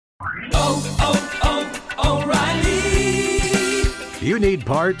O'Reilly. You need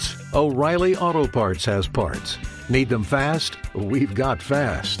parts? O'Reilly Auto Parts has parts. Need them fast? We've got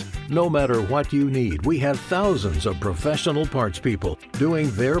fast. No matter what you need, we have thousands of professional parts people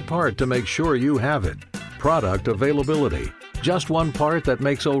doing their part to make sure you have it. Product availability. Just one part that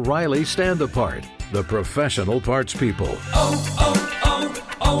makes O'Reilly stand apart. The professional parts people.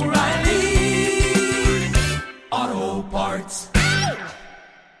 O'Reilly Auto Parts.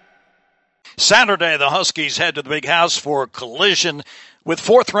 Saturday, the Huskies head to the Big House for a collision with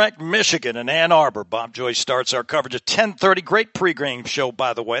fourth-ranked Michigan in Ann Arbor. Bob Joyce starts our coverage at 10:30. Great pregame show,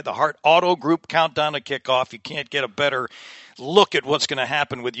 by the way. The Hart Auto Group countdown to kickoff. You can't get a better look at what's going to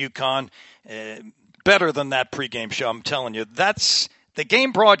happen with UConn. Better than that pregame show, I'm telling you. That's the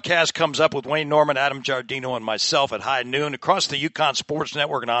game broadcast comes up with Wayne Norman, Adam Giardino, and myself at high noon across the UConn Sports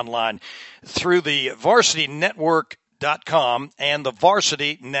Network and online through the Varsity Network.com and the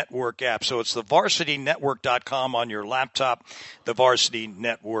Varsity Network app. So it's the VarsityNetwork.com on your laptop, the Varsity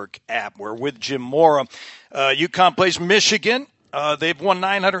Network app. We're with Jim Mora. UConn plays Michigan. They've won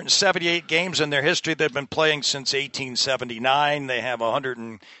 978 games in their history. They've been playing since 1879. They have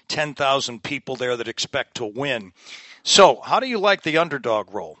 110,000 people there that expect to win. So how do you like the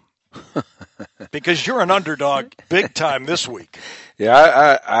underdog role? Because you're an underdog big time this week.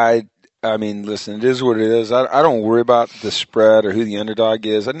 Yeah, I mean, listen, it is what it is. I don't worry about the spread or who the underdog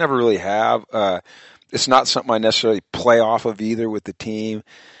is. I never really have. It's not something I necessarily play off of either with the team.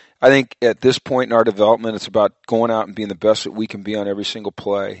 I think at this point in our development, it's about going out and being the best that we can be on every single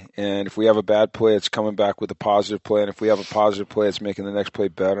play. And if we have a bad play, it's coming back with a positive play. And if we have a positive play, it's making the next play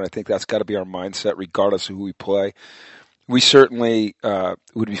better. And I think that's got to be our mindset regardless of who we play. We certainly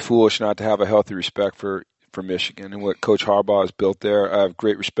would be foolish not to have a healthy respect for Michigan and what Coach Harbaugh has built there. I have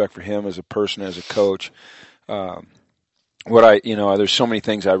great respect for him as a person, as a coach. There's so many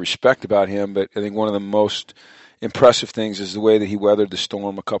things I respect about him, but I think one of the most impressive things is the way that he weathered the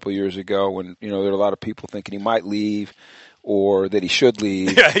storm a couple of years ago when, there were a lot of people thinking he might leave or that he should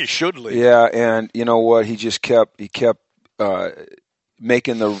leave. Yeah, he should leave. Yeah, and you know what? He just kept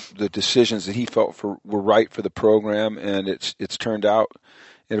making the decisions that he felt were right for the program, and it's turned out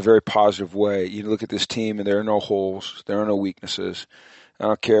in a very positive way. You look at this team, and there are no holes. There are no weaknesses. I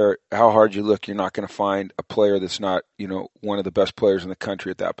don't care how hard you look, you're not going to find a player that's not, one of the best players in the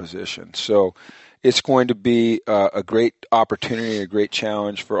country at that position. So it's going to be a great opportunity, a great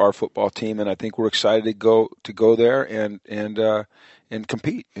challenge for our football team, and I think we're excited to go there and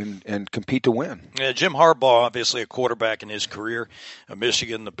compete and compete to win. Yeah, Jim Harbaugh, obviously a quarterback in his career,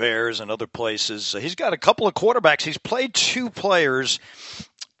 Michigan, the Bears, and other places. He's got a couple of quarterbacks. He's played two players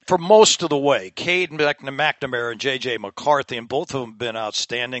for most of the way, Cade McNamara and J.J. McCarthy, and both of them have been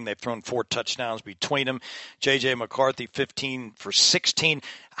outstanding. They've thrown 4 touchdowns between them. J.J. McCarthy, 15 for 16.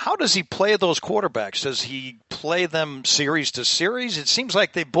 How does he play those quarterbacks? Does he play them series to series? It seems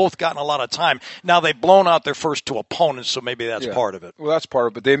like they've both gotten a lot of time. Now, they've blown out their first 2 opponents, so maybe that's part of it. Well, that's part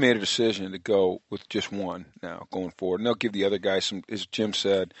of it, but they made a decision to go with just one now going forward. And they'll give the other guy some, as Jim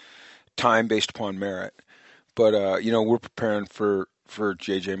said, time based upon merit. But, we're preparing for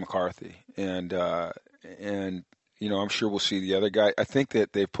J.J. McCarthy, and I'm sure we'll see the other guy. I think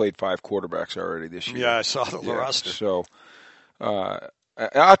that they've played 5 quarterbacks already this year. Yeah, I saw the roster. So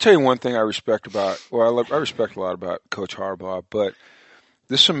I'll tell you one thing I respect I respect a lot about Coach Harbaugh, but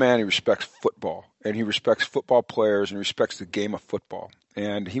this is a man who respects football, and he respects football players, and he respects the game of football.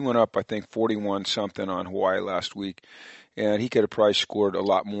 And he went up, I think, 41-something on Hawaii last week. And he could have probably scored a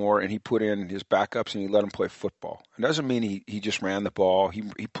lot more, and he put in his backups and he let them play football. It doesn't mean he just ran the ball. He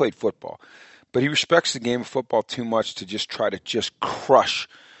played football. But he respects the game of football too much to just try to just crush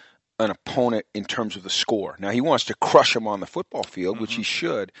an opponent in terms of the score. Now, he wants to crush him on the football field, which he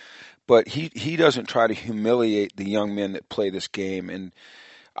should, but he doesn't try to humiliate the young men that play this game. And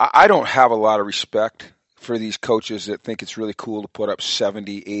I don't have a lot of respect for these coaches that think it's really cool to put up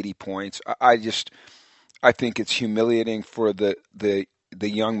 70, 80 points. I think it's humiliating for the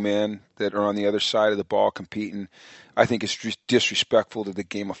young men that are on the other side of the ball competing. I think it's disrespectful to the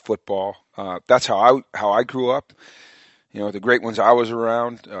game of football. That's how I grew up. The great ones I was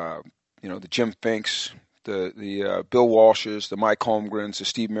around. The Jim Finks, the Bill Walshes, the Mike Holmgrens, the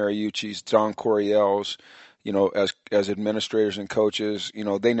Steve Mariucci's, Don Coryells. As administrators and coaches,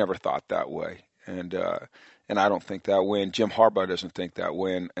 they never thought that way, and I don't think that way, and Jim Harbaugh doesn't think that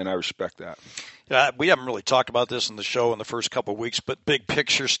way, and I respect that. We haven't really talked about this in the show in the first couple of weeks, but big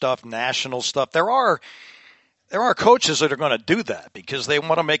picture stuff, national stuff. There are coaches that are going to do that because they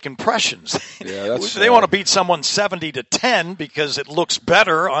want to make impressions. Yeah, they want to beat someone 70-10 because it looks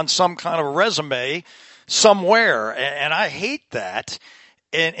better on some kind of resume somewhere, and I hate that.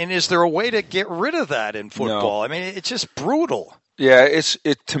 And is there a way to get rid of that in football? No. I mean, it's just brutal. Yeah,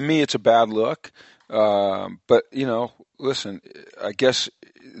 to me, it's a bad look. But, listen, I guess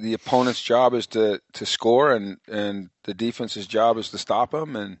the opponent's job is to score, and the defense's job is to stop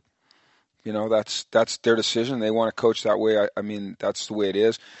them. And, that's their decision. They want to coach that way. I mean, that's the way it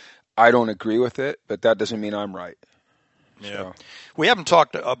is. I don't agree with it, but that doesn't mean I'm right. Yeah. So. We haven't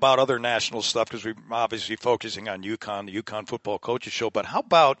talked about other national stuff because we're obviously focusing on UConn, the UConn Football Coaches Show. But how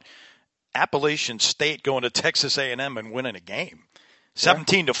about Appalachian State going to Texas A&M and winning a game?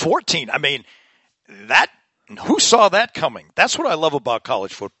 17-14. I mean, who saw that coming? That's what I love about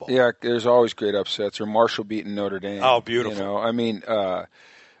college football. Yeah, there's always great upsets. Or Marshall beating Notre Dame. Oh, beautiful. I mean,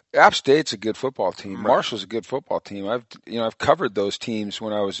 App State's a good football team. Right. Marshall's a good football team. I've covered those teams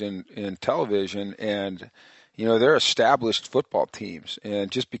when I was in television, and they're established football teams.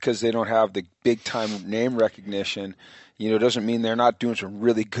 And just because they don't have the big time name recognition, doesn't mean they're not doing some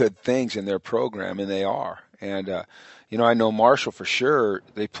really good things in their program, and they are. And I know Marshall for sure.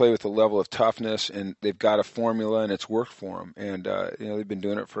 They play with a level of toughness, and they've got a formula, and it's worked for them. And they've been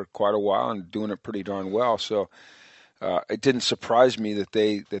doing it for quite a while and doing it pretty darn well. So it didn't surprise me that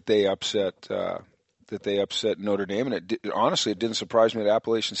they upset Notre Dame, and honestly, it didn't surprise me that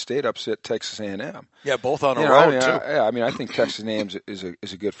Appalachian State upset Texas A&M. Yeah, both on a road too. I think Texas A&M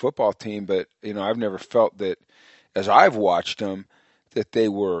is a good football team, but I've never felt that, as I've watched them, that they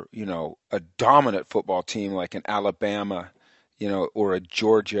were, a dominant football team like an Alabama, or a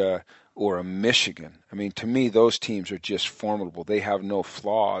Georgia or a Michigan. I mean, to me, those teams are just formidable. They have no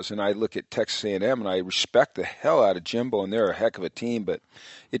flaws. And I look at Texas A&M, and I respect the hell out of Jimbo, and they're a heck of a team, but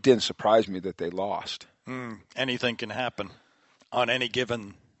it didn't surprise me that they lost. Anything can happen on any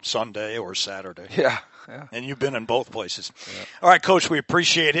given Sunday or Saturday. Yeah. And you've been in both places. Yeah. All right, Coach, we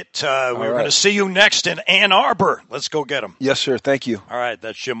appreciate it. We're going to see you next in Ann Arbor. Let's go get them. Yes, sir. Thank you. All right,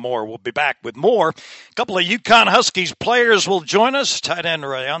 that's Jim Mora. We'll be back with more. A couple of UConn Huskies players will join us. Tight end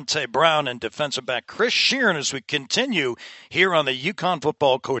Rayante Brown and defensive back Chris Sheeran as we continue here on the UConn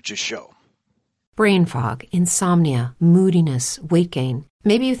Football Coaches Show. Brain fog, insomnia, moodiness, weight gain.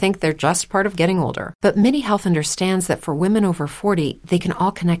 Maybe you think they're just part of getting older, but MIDI Health understands that for women over 40, they can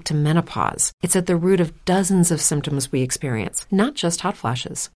all connect to menopause. It's at the root of dozens of symptoms we experience, not just hot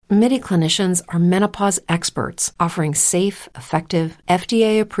flashes. MIDI clinicians are menopause experts, offering safe, effective,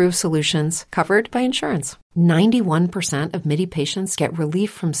 FDA-approved solutions covered by insurance. 91% of MIDI patients get relief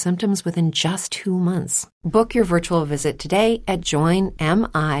from symptoms within just 2 months. Book your virtual visit today at joinmidi.com.